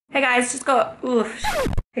Hey guys,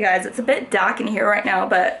 Hey guys, it's a bit dark in here right now,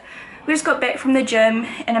 but we just got back from the gym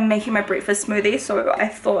and I'm making my breakfast smoothie, so I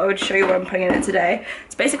thought I would show you what I'm putting in it today.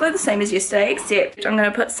 It's basically the same as yesterday, except I'm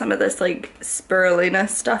gonna put some of this like spirulina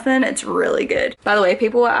stuff in. It's really good. By the way,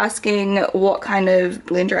 people were asking what kind of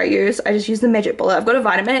blender I use. I just use the Magic Bullet. I've got a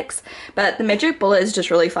Vitamix, but the Magic Bullet is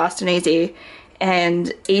just really fast and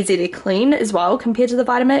easy to clean as well compared to the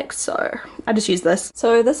Vitamix, so I just use this.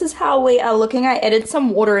 So this is how we are looking. I added some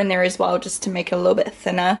water in there as well just to make it a little bit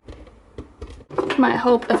thinner. Might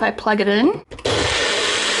help if I plug it in.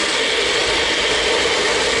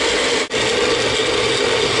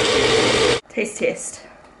 Taste test.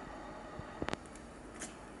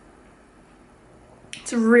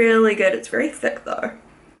 It's really good. It's very thick though.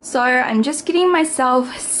 So I'm just getting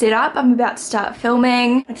myself set up. I'm about to start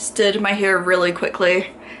filming. I just did my hair really quickly.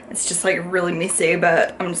 It's just like really messy,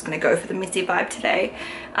 but I'm just gonna go for the messy vibe today.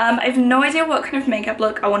 I have no idea what kind of makeup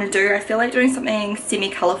look I want to do. I feel like doing something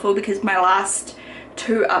semi-colorful because my last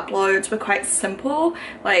two uploads were quite simple.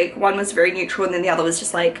 Like one was very neutral and then the other was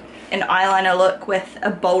just like an eyeliner look with a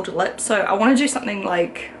bold lip. So I want to do something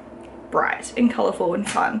like bright and colorful and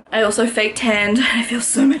fun. I also fake tanned and I feel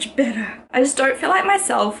so much better. I just don't feel like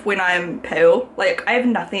myself when I'm pale. Like I have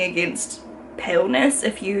nothing against paleness.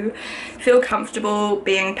 If you feel comfortable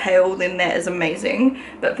being pale, then that is amazing,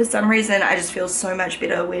 but for some reason I just feel so much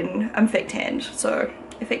better when I'm fake tanned. So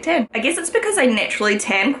I fake tan. I guess it's because I naturally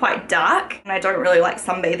tan quite dark and I don't really like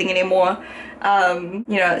sunbathing anymore. You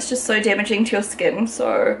know, it's just so damaging to your skin,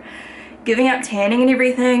 so giving up tanning and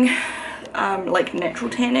everything, like natural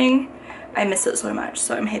tanning, I miss it so much.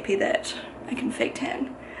 So I'm happy that I can fake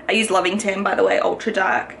tan. I use Loving Tan, by the way, ultra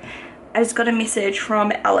dark. I just got a message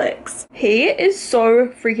from Alex. He is so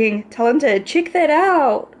freaking talented. Check that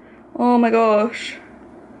out. Oh my gosh.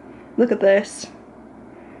 Look at this.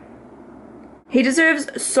 He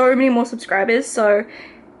deserves so many more subscribers, so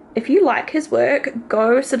if you like his work,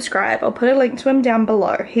 go subscribe. I'll put a link to him down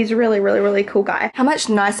below. He's a really cool guy. How much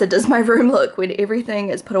nicer does my room look when everything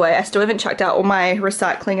is put away? I still haven't chucked out all my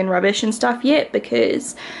recycling and rubbish and stuff yet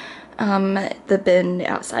because the bin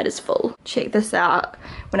outside is full. Check this out.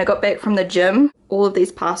 When I got back from the gym, all of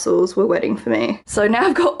these parcels were waiting for me. So now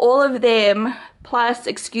I've got all of them, plus,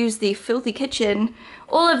 excuse the filthy kitchen,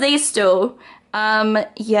 all of these still.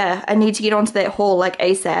 Yeah, I need to get onto that haul like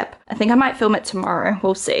ASAP. I think I might film it tomorrow,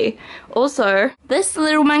 we'll see. Also, this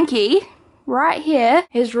little monkey right here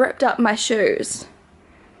has ripped up my shoes.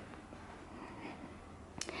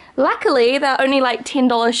 Luckily, they're only like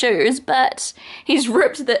 $10 shoes, but he's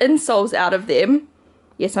ripped the insoles out of them.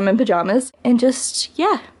 Yes, I'm in pajamas. And just,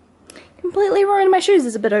 yeah, completely ruined my shoes.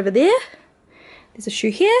 There's a bit over there. There's a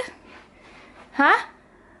shoe here. Huh?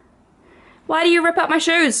 Why do you rip up my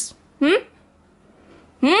shoes?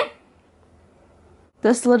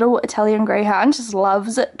 This little Italian greyhound just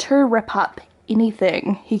loves to rip up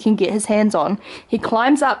anything he can get his hands on. He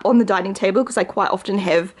climbs up on the dining table because I quite often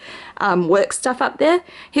have work stuff up there.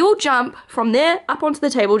 He will jump from there up onto the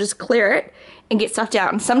table, just clear it and get stuff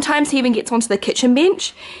down. Sometimes he even gets onto the kitchen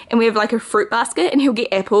bench and we have like a fruit basket and he'll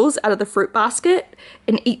get apples out of the fruit basket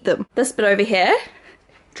and eat them. This bit over here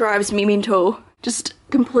drives me mental. Just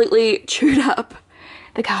completely chewed up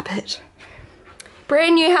the carpet.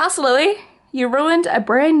 Brand new house, Lily. You ruined a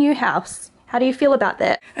brand new house. How do you feel about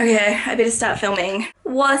that? Okay, I better start filming.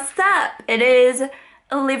 What's up? It is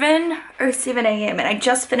 11:07 AM and I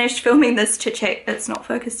just finished filming this chit chat. It's not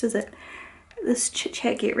focused, is it? This chit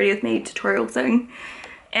chat get ready with me tutorial thing.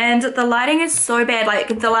 And the lighting is so bad.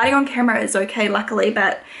 Like the lighting on camera is okay, luckily,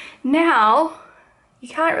 but now you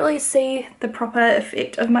can't really see the proper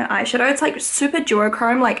effect of my eyeshadow. It's like super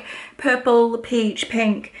duochrome, like purple, peach,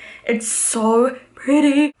 pink. It's so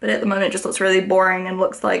pretty, but at the moment it just looks really boring and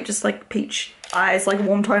looks like just like peach eyes, like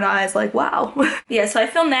warm tone eyes, like wow. Yeah, so I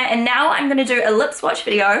filmed that and now I'm gonna do a lip swatch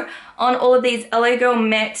video on all of these LA Girl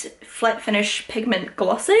matte flat finish pigment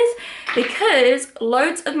glosses because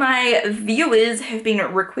loads of my viewers have been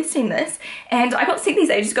requesting this and I got sent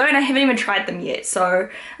these ages ago and I haven't even tried them yet, so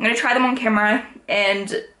I'm gonna try them on camera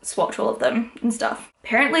and swatch all of them and stuff.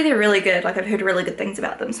 Apparently they're really good, like I've heard really good things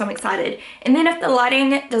about them, so I'm excited. And then if the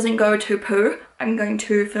lighting doesn't go too poo, I'm going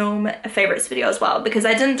to film a favorites video as well because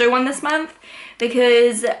I didn't do one this month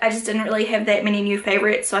because I just didn't really have that many new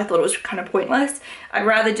favorites, so I thought it was kind of pointless. I'd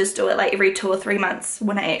rather just do it like every 2 or 3 months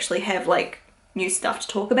when I actually have like new stuff to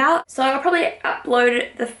talk about. So I'll probably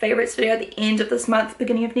upload the favorites video at the end of this month,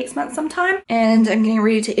 beginning of next month sometime. And I'm getting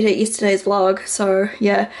ready to edit yesterday's vlog, so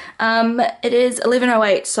yeah. It is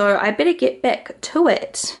 11:08, so I better get back to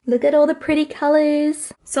it. Look at all the pretty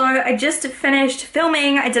colors. So I just finished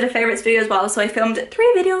filming. I did a favorites video as well, so I filmed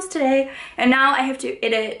 3 videos today, and now I have to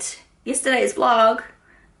edit yesterday's vlog.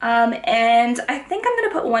 And I think I'm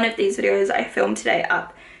gonna put one of these videos I filmed today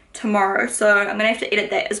up tomorrow, so I'm gonna have to edit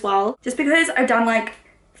that as well, just because I've done like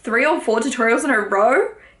 3 or 4 tutorials in a row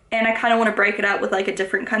and I kind of want to break it up with like a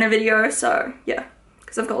different kind of video. So yeah,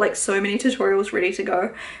 because I've got like so many tutorials ready to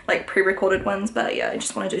go, like pre-recorded ones, but yeah, I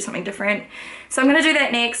just want to do something different. So I'm gonna do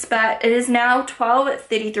that next, but it is now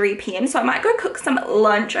 12:33 p.m, so I might go cook some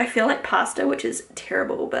lunch. I feel like pasta, which is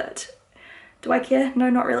terrible, but do I care? No,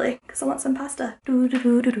 not really, because I want some pasta. I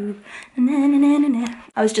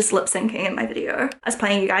was just lip syncing in my video. I was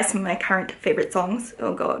playing you guys some of my current favorite songs.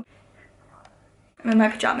 Oh god. I'm in my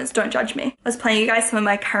pajamas, don't judge me. I was playing you guys some of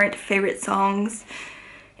my current favorite songs.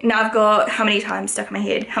 Now I've got How Many Times stuck in my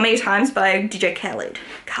head. How Many Times by DJ Khalid.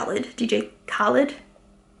 DJ Khalid?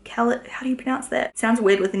 Khalid, how do you pronounce that? Sounds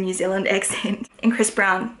weird with a New Zealand accent. And Chris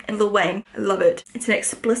Brown and Lil Wayne. I love it. It's an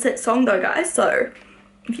explicit song though, guys, so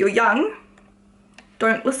if you're young,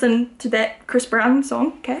 don't listen to that Chris Brown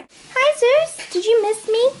song, okay? Hi Zeus, did you miss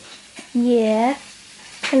me? Yeah.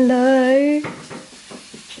 Hello.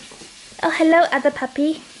 Oh, hello other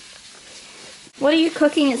puppy. What are you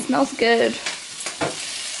cooking? It smells good.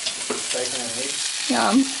 Bacon and eggs.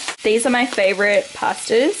 Yum. These are my favorite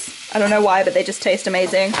pastas. I don't know why, but they just taste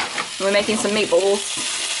amazing. We're making some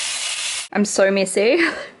meatballs. I'm so messy.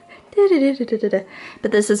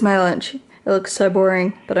 But this is my lunch. It looks so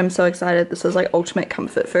boring, but I'm so excited. This is like ultimate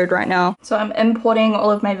comfort food right now. So I'm importing all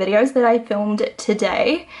of my videos that I filmed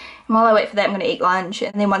today. And while I wait for that, I'm gonna eat lunch.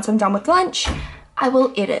 And then once I'm done with lunch, I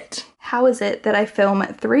will edit. How is it that I film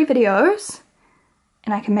 3 videos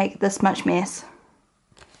and I can make this much mess?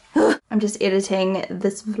 I'm just editing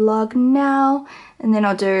this vlog now, and then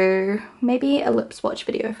I'll do maybe a lip swatch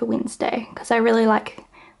video for Wednesday, because I really like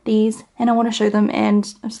these and I want to show them,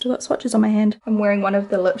 and I've still got swatches on my hand. I'm wearing one of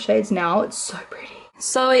the lip shades now. It's so pretty.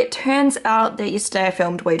 So it turns out that yesterday I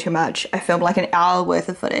filmed way too much. I filmed like an hour worth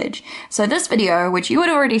of footage. So this video, which you would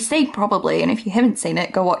already seen probably, and if you haven't seen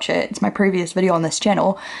it, go watch it. It's my previous video on this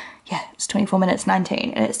channel. Yeah, it's 24 minutes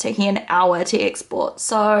 19 and it's taking an hour to export.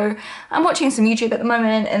 So I'm watching some YouTube at the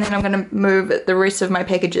moment, and then I'm gonna move the rest of my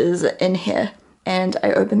packages in here. And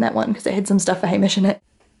I opened that one because it had some stuff for Hamish in it.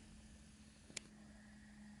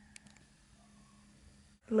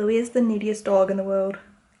 Louie is the neediest dog in the world.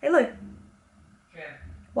 Hey Lou. Yeah.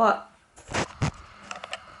 What?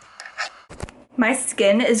 My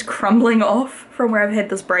skin is crumbling off from where I've had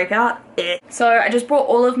this breakout. So I just brought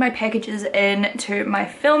all of my packages in to my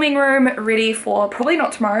filming room, ready for probably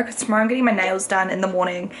not tomorrow, because tomorrow I'm getting my nails done in the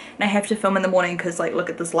morning and I have to film in the morning because like look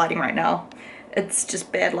at this lighting right now. It's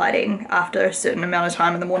just bad lighting after a certain amount of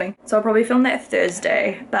time in the morning. So I'll probably film that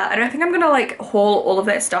Thursday, but I don't think I'm gonna like haul all of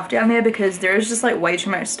that stuff down there because there is just like way too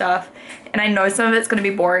much stuff. And I know some of it's gonna be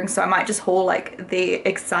boring, so I might just haul like the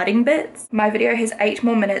exciting bits. My video has 8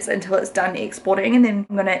 more minutes until it's done exporting, and then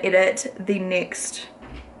I'm gonna edit the next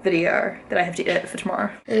video that I have to edit for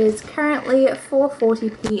tomorrow. It is currently 4:40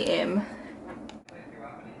 p.m.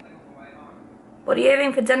 What are you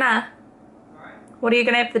having for dinner? What are you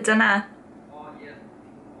gonna have for dinner?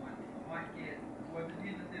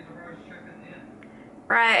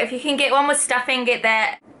 Right, if you can get one with stuffing, get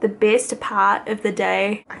that. The best part of the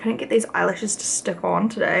day, I couldn't get these eyelashes to stick on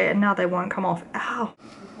today, and now they won't come off. Ow.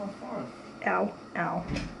 Ow, ow.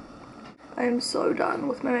 I am so done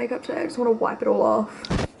with my makeup today. I just want to wipe it all off,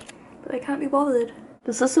 but I can't be bothered.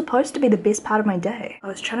 This is supposed to be the best part of my day. I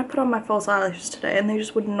was trying to put on my false eyelashes today and they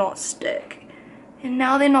just would not stick. And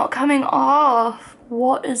now they're not coming off.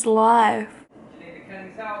 What is life?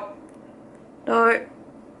 No.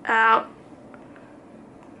 Out.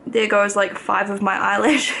 There goes like 5 of my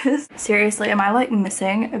eyelashes. Seriously, am I like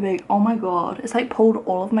missing a big, oh my god, it's like pulled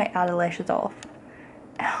all of my outer lashes off.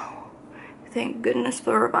 Ow. Thank goodness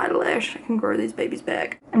for a Vitalash. I can grow these babies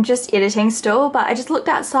back. I'm just editing still, but I just looked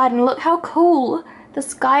outside and look how cool the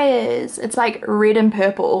sky is. It's like red and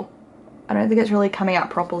purple. I don't think it's really coming out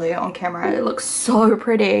properly on camera. It looks so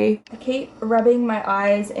pretty. I keep rubbing my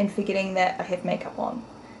eyes and forgetting that I have makeup on.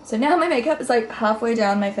 So now my makeup is like halfway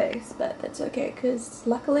down my face, but that's okay because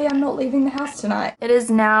luckily I'm not leaving the house tonight. It is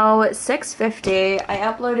now 6:50. I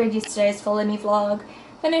uploaded yesterday's Follow Me vlog,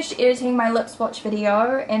 finished editing my lip swatch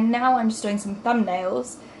video, and now I'm just doing some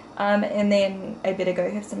thumbnails. And then I better go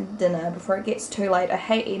have some dinner before it gets too late. I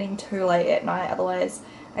hate eating too late at night, otherwise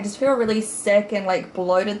I just feel really sick and like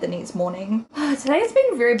bloated the next morning. Today's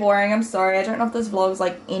been very boring. I'm sorry. I don't know if this vlog's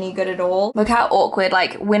like any good at all. Look how awkward.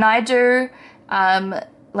 Like when I do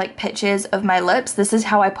like pictures of my lips, this is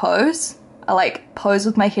how I pose. I like pose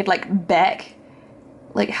with my head like back.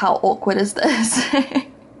 Like how awkward is this?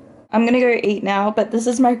 I'm gonna go eat now, but this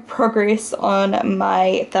is my progress on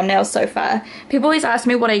my thumbnails so far. People always ask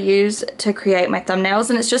me what I use to create my thumbnails,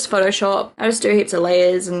 and it's just Photoshop. I just do heaps of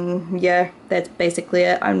layers, and yeah, that's basically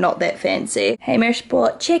it. I'm not that fancy. Hamish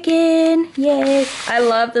bought chicken. Yay. I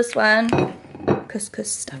love this one. Couscous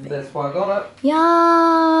stuffing. That's why I got it.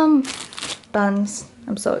 Yum. Buns.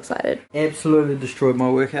 I'm so excited. Absolutely destroyed my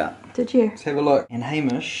workout. Did you? Let's have a look. And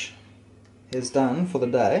Hamish is done for the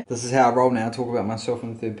day. This is how I roll now. I talk about myself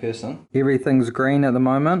in the third person. Everything's green at the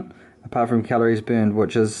moment, apart from calories burned,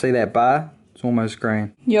 which is, see that bar? It's almost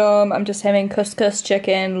green. Yum, I'm just having couscous,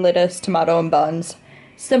 chicken, lettuce, tomato and buns.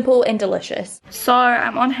 Simple and delicious. So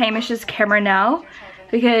I'm on Hamish's camera now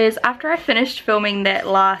because after I finished filming that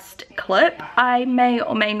last clip, I may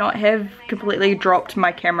or may not have completely dropped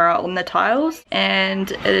my camera on the tiles,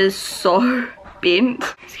 and it is so bent.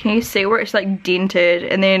 Can you see where it's like dented,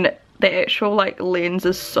 and then the actual like lens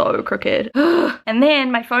is so crooked. And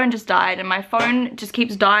then my phone just died, and my phone just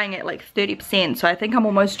keeps dying at like 30%, so I think I'm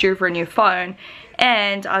almost due for a new phone.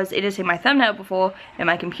 And I was editing my thumbnail before, and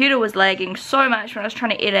my computer was lagging so much when I was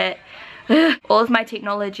trying to edit. All of my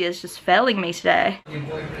technology is just failing me today. Your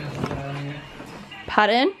boyfriend isn't failing you.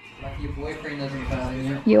 Pardon? Like your boyfriend isn't failing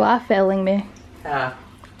you. You are failing me. Ah.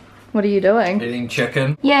 What are you doing? Eating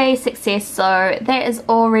chicken. Yay, success. So that is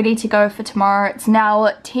all ready to go for tomorrow. It's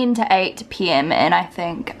now 10 to 8 p.m. and I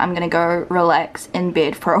think I'm gonna go relax in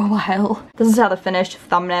bed for a while. This is how the finished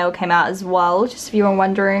thumbnail came out as well, just if you were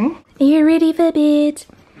wondering. Are you ready for bed?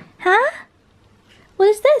 Huh? What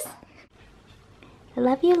is this? I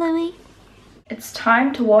love you, Louie. It's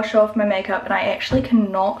time to wash off my makeup, and I actually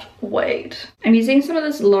cannot wait. I'm using some of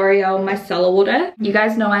this L'Oreal micellar water. You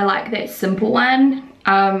guys know I like that simple one.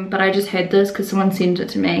 But I just had this because someone sent it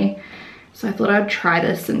to me, so I thought I'd try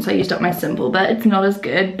this since I used up my simple, but it's not as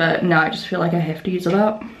good. But no, I just feel like I have to use it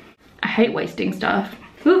up. I hate wasting stuff.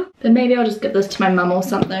 Then maybe I'll just give this to my mum or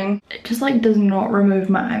something. It just like does not remove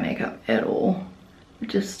my eye makeup at all. It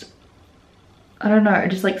just, I don't know, it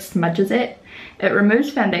just like smudges it. It removes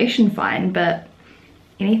foundation fine, but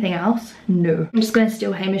anything else, no. I'm just gonna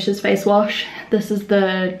steal Hamish's face wash. This is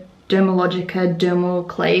the Dermalogica Dermal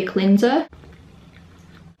Clay Cleanser.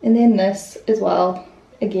 And then this as well,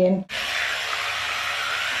 again.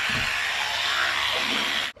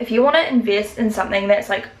 If you want to invest in something that's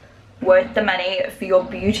like worth the money for your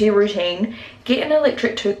beauty routine, get an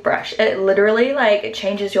electric toothbrush. It literally like it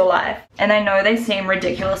changes your life. And I know they seem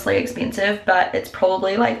ridiculously expensive, but it's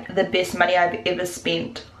probably like the best money I've ever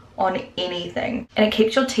spent on anything. And it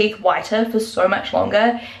keeps your teeth whiter for so much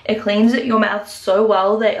longer. It cleans your mouth so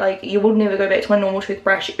well that like you will never go back to a normal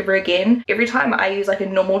toothbrush ever again. Every time I use like a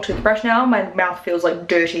normal toothbrush now, my mouth feels like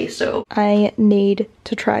dirty still. I need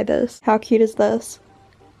to try this. How cute is this?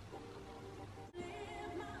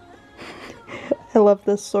 I love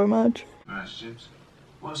this so much. Relationships.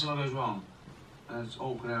 What if something goes wrong? And it's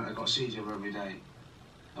awkward out, they've got to see each other every day.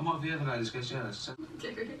 And what if the other ladies get jealous? So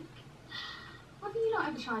Have you not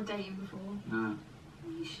ever tried dating before? no.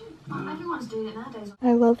 Well, you should. Not everyone's doing it nowadays.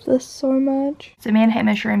 I love this so much. So me and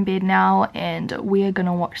Hamish are in bed now, and we're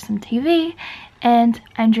gonna watch some TV, and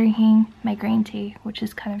I'm drinking my green tea, which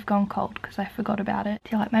has kind of gone cold because I forgot about it.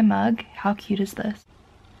 Do you like my mug? How cute is this?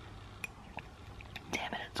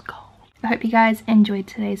 Damn it, it's cold. I hope you guys enjoyed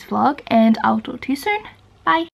today's vlog, and I'll talk to you soon. Bye.